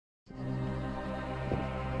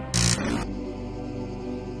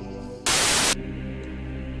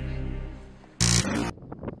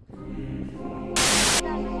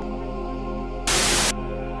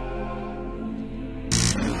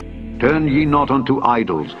Turn ye not unto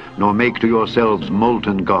idols, nor make to yourselves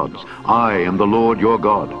molten gods. I am the Lord your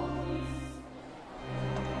God.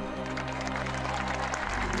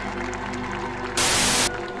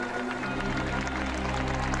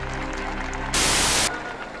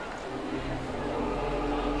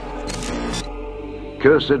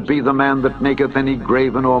 Cursed be the man that maketh any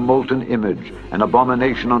graven or molten image, an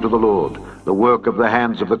abomination unto the Lord, the work of the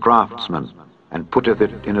hands of the craftsman, and putteth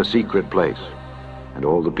it in a secret place. And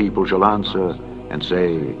all the people shall answer and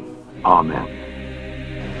say, Amen.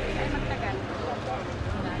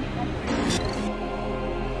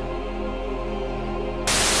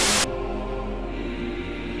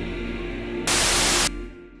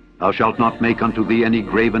 Thou shalt not make unto thee any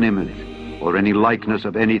graven image, or any likeness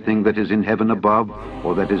of anything that is in heaven above,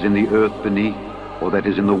 or that is in the earth beneath, or that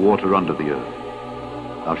is in the water under the earth.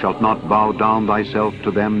 Thou shalt not bow down thyself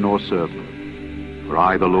to them, nor serve them. For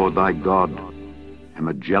I, the Lord thy God, am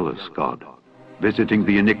a jealous God, visiting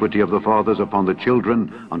the iniquity of the fathers upon the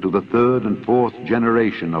children unto the third and fourth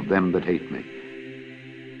generation of them that hate me,